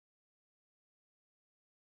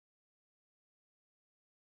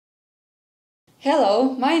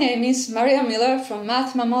Hello, my name is Maria Miller from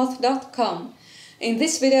mathmammoth.com. In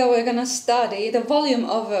this video we're going to study the volume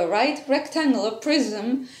of a right rectangular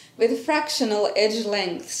prism with fractional edge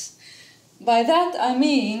lengths. By that I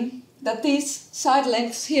mean that these side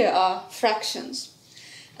lengths here are fractions.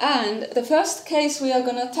 And the first case we are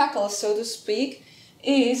going to tackle, so to speak,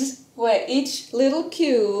 is where each little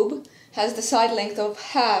cube has the side length of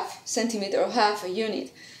half centimeter or half a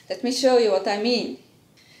unit. Let me show you what I mean.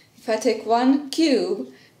 If I take one cube,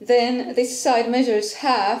 then this side measures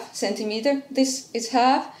half centimeter, this is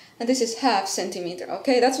half, and this is half centimeter.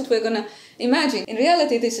 Okay, that's what we're going to imagine. In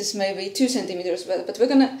reality, this is maybe 2 centimeters, but we're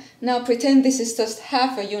going to now pretend this is just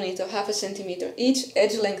half a unit or half a centimeter. Each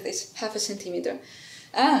edge length is half a centimeter.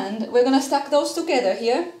 And we're going to stack those together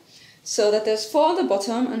here, so that there's 4 on the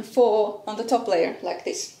bottom and 4 on the top layer, like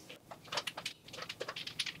this.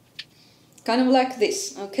 Kind of like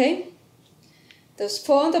this, okay? There's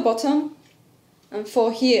 4 on the bottom and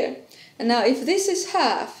 4 here. And now if this is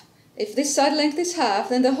half, if this side length is half,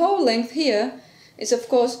 then the whole length here is of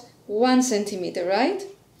course 1 centimeter, right?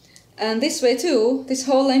 And this way too, this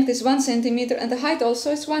whole length is 1 centimeter and the height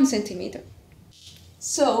also is 1 centimeter.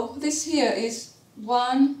 So this here is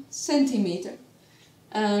 1 centimeter.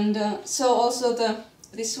 And so also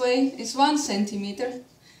this way is 1 centimeter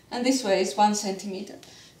and this way is 1 centimeter.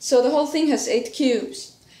 So the whole thing has 8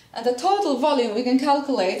 cubes. And the total volume we can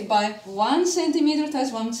calculate by 1 centimeter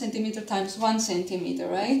times 1 centimeter times 1 centimeter,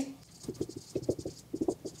 right?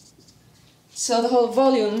 So the whole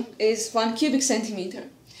volume is 1 cubic centimeter.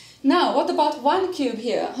 Now, what about 1 cube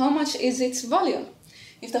here? How much is its volume?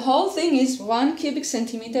 If the whole thing is 1 cubic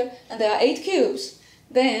centimeter and there are 8 cubes,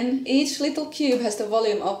 then each little cube has the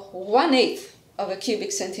volume of 1/8 of a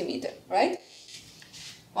cubic centimeter, right?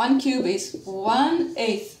 1 cube is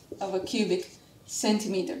 1/8 of a cubic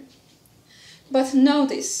centimeter. But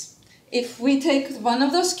notice, if we take one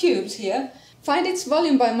of those cubes here, find its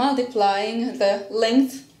volume by multiplying the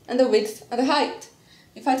length and the width and the height.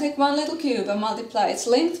 If I take one little cube and multiply its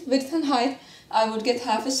length, width and height, I would get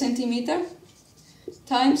half a centimeter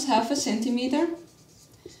times half a centimeter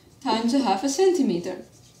times a half a centimeter.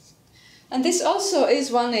 And this also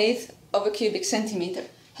is 1/8 of a cubic centimeter.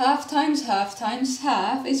 Half times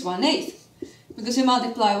half is 1/8. Because you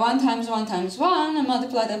multiply 1 times 1 times 1 and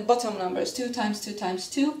multiply the bottom numbers 2 times 2 times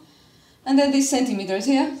 2. And then these centimeters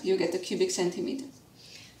here, you get a cubic centimeter.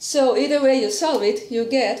 So either way you solve it, you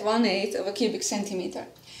get 1/8 of a cubic centimeter.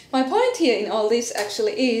 My point here in all this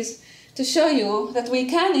actually is to show you that we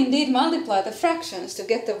can indeed multiply the fractions to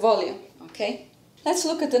get the volume, okay? Let's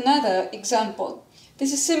look at another example.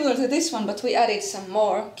 This is similar to this one, but we added some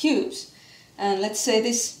more cubes. And let's say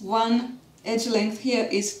this one edge length here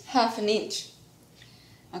is half an inch.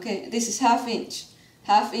 Okay, this is half inch,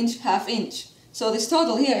 half inch, half inch. So this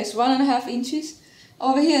total here is 1.5 inches.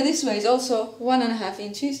 Over here, this way is also 1.5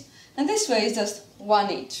 inches. And this way is just 1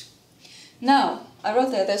 inch. Now, I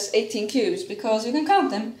wrote there's 18 cubes because you can count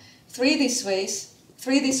them. 3 this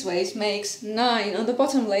ways makes 9 on the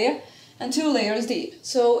bottom layer and 2 layers deep.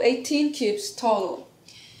 So 18 cubes total.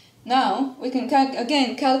 Now, we can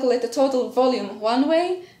again calculate the total volume one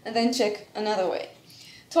way and then check another way.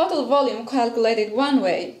 Total volume calculated one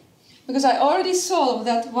way, because I already solved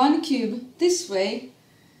that one cube this way.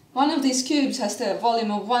 One of these cubes has the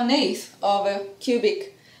volume of 1/8 of a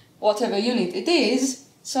cubic whatever unit it is,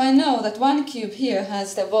 so I know that one cube here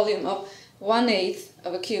has the volume of 1/8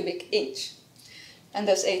 of a cubic inch. And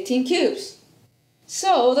there's 18 cubes.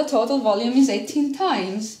 So the total volume is 18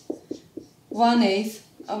 times 1/8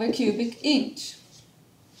 of a cubic inch.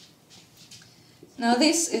 Now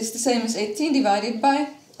this is the same as 18 divided by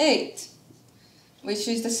 8, which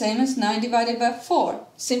is the same as 9 divided by 4,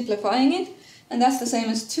 simplifying it, and that's the same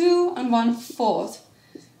as 2 1/4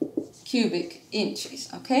 cubic inches,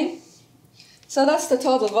 okay? So that's the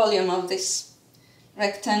total volume of this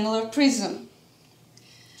rectangular prism.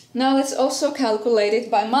 Now let's also calculate it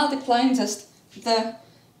by multiplying just the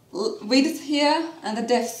width here and the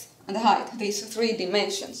depth and the height, these 3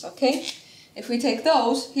 dimensions, okay? If we take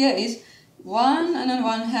those, here is 1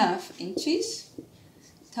 1/2 inches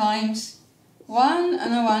times 1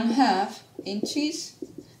 1/2 inches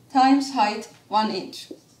times height 1 inch.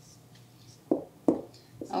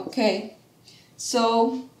 Okay,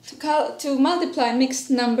 so to multiply mixed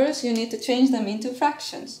numbers, you need to change them into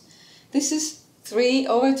fractions. This is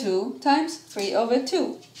 3/2 times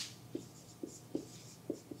 3/2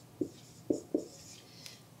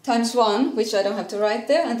 times 1, which I don't have to write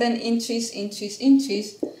there, and then inches, inches,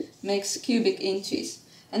 inches makes cubic inches.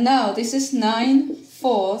 And now this is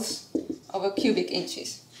 9/4 of a cubic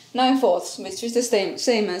inches. 9/4, which is the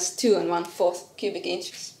same as 2 1/4 cubic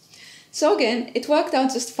inches. So again, it worked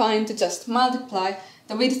out just fine to just multiply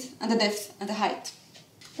the width and the depth and the height.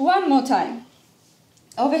 One more time.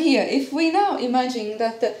 Over here, if we now imagine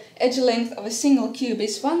that the edge length of a single cube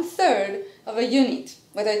is 1/3 of a unit,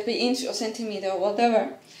 whether it be inch or centimeter or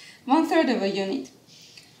whatever, 1/3 of a unit,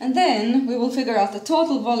 and then we will figure out the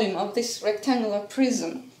total volume of this rectangular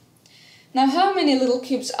prism. Now, how many little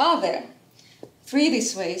cubes are there? 3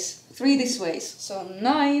 this ways, so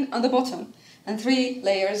 9 on the bottom, and 3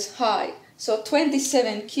 layers high, so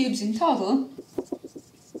 27 cubes in total.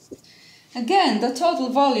 Again, the total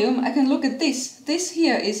volume, I can look at this. This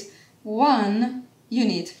here is 1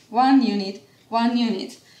 unit, 1 unit, 1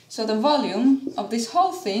 unit. So the volume of this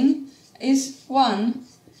whole thing is 1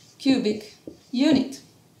 cubic unit.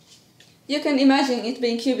 You can imagine it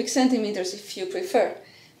being cubic centimeters if you prefer.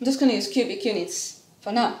 I'm just going to use cubic units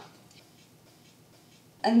for now.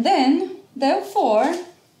 And then, therefore,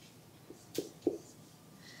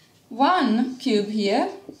 1 cube here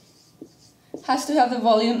has to have the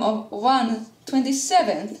volume of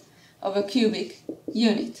 1/27th of a cubic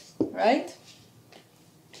unit, right?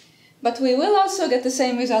 But we will also get the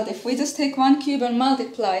same result if we just take 1 cube and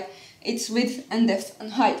multiply its width and depth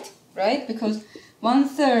and height, right? Because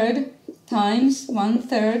 1/3 times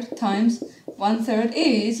 1/3 times 1/3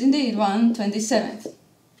 is indeed 1/27th.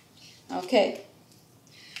 Okay.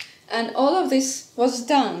 And all of this was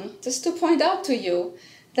done just to point out to you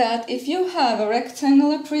that if you have a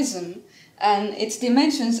rectangular prism and its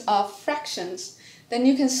dimensions are fractions, then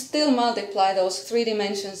you can still multiply those 3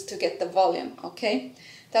 dimensions to get the volume, okay?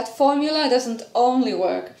 That formula doesn't only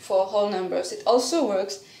work for whole numbers, it also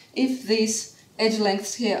works if these edge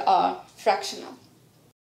lengths here are fractional.